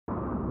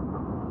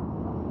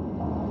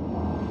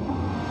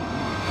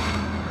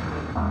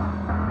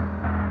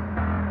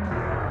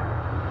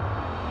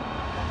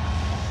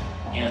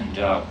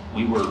and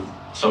we were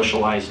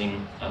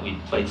socializing. We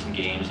played some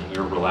games, and we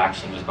were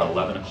relaxing. It was about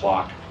 11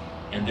 o'clock,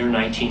 and their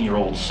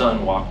 19-year-old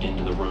son walked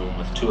into the room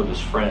with two of his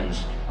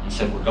friends and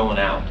said, "We're going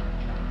out."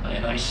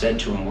 And I said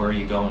to him, "Where are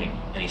you going?"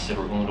 And he said,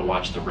 "We're going to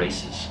watch the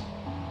races."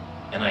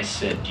 And I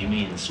said, "Do you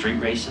mean street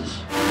races?"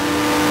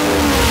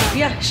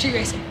 Yeah, street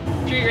racing.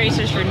 Street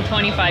racers from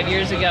 25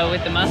 years ago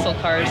with the muscle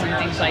cars and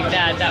things like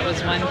that, that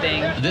was one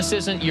thing. This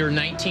isn't your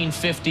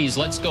 1950s,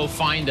 let's go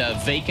find a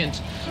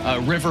vacant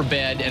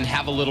riverbed and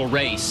have a little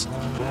race.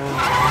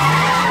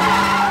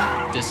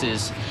 This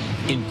is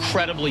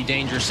incredibly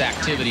dangerous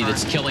activity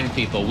that's killing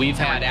people. We've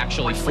had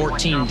actually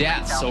 14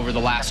 deaths over the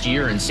last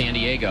year in San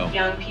Diego.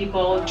 Young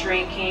people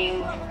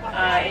drinking,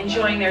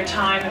 enjoying their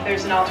time. If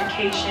there's an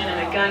altercation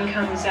and a gun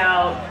comes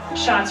out,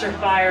 shots are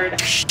fired.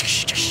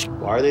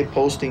 Why are they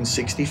posting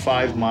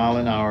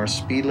 65-mile-an-hour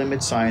speed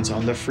limit signs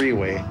on the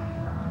freeway,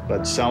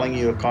 but selling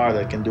you a car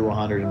that can do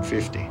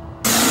 150?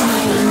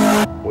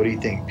 What do you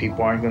think?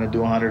 People aren't going to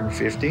do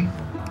 150?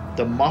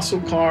 The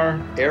muscle car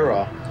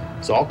era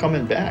is all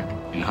coming back.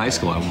 In high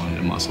school, I wanted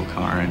a muscle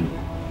car, and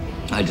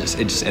it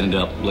just ended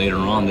up later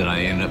on that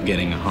I ended up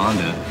getting a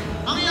Honda.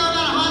 How many of y'all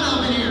got a Honda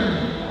over here?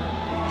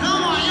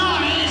 Come on,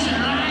 y'all easy,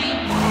 right?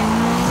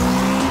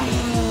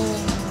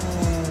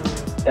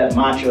 That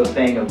macho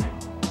thing of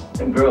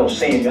them girls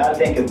seeing you. I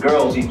think if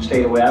girls even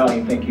stayed away, I don't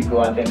even think you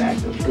go out there and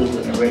act a fool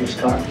in a race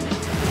car.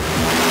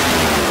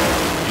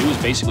 It was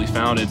basically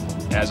founded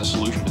as a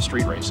solution to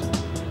street racing.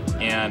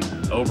 And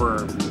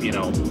over,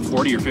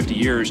 40 or 50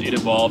 years, it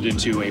evolved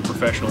into a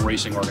professional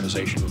racing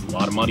organization with a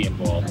lot of money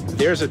involved.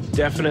 There's a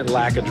definite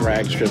lack of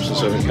drag strips in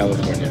Southern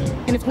California.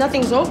 And if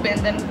nothing's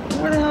open, then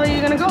where the hell are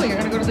you gonna go? You're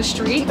gonna go to the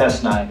street?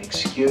 That's not an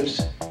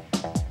excuse.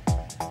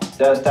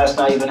 That's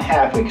not even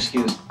half an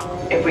excuse.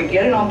 If we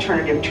get an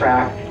alternative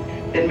track,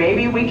 then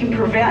maybe we can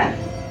prevent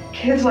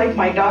kids like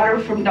my daughter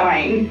from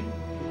dying.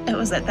 It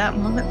was at that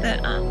moment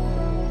that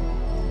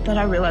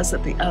I realized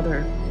that the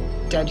other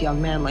dead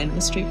young man laying in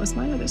the street was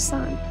my other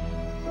son.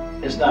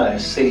 It's not a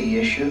city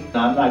issue.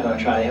 I'm not going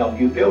to try to help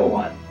you build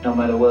one. No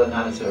matter whether or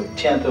not it's a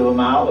tenth of a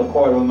mile, a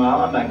quarter of a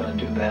mile, I'm not going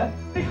to do that.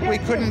 We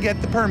couldn't get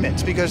the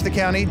permits because the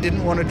county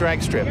didn't want a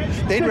drag strip.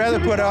 They'd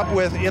rather put up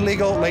with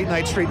illegal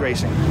late-night street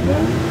racing.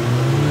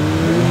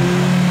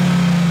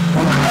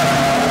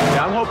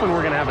 Yeah, I'm hoping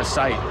we're going to have a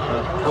site.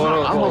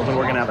 I'm hoping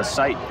we're going to have a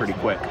site pretty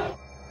quick.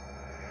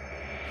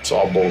 It's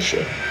all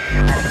bullshit.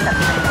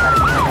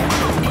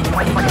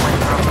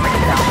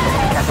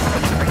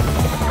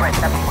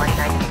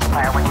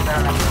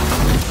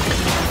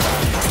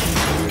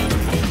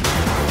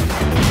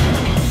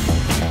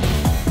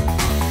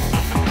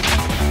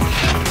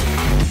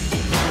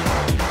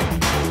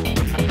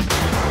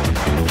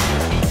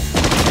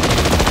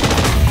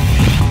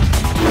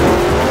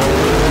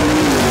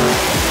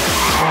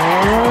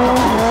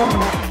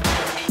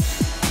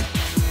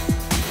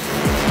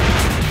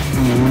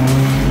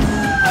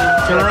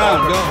 Turn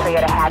around, go. So you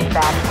got a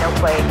hatchback, no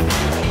plate,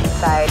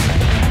 inside.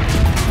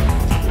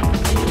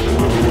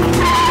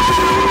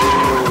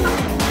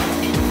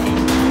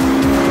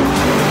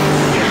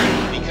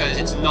 Because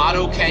it's not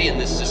okay in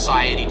this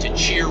society to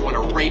cheer when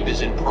a rape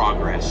is in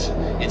progress.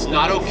 It's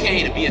not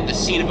okay to be at the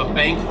scene of a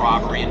bank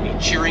robbery and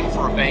be cheering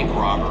for a bank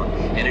robber.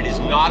 And it is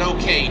not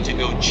okay to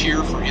go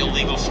cheer for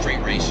illegal street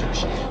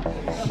racers.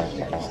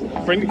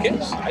 Bring the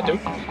kids, I do.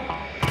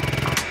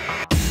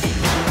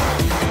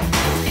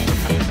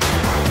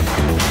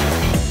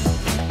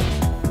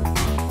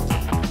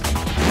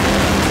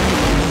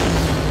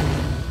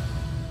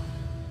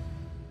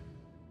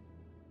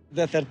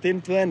 The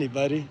 1320,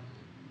 buddy.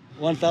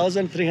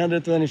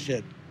 1,320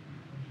 feet.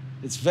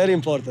 It's very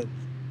important.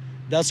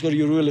 That's where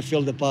you really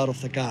feel the power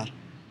of the car.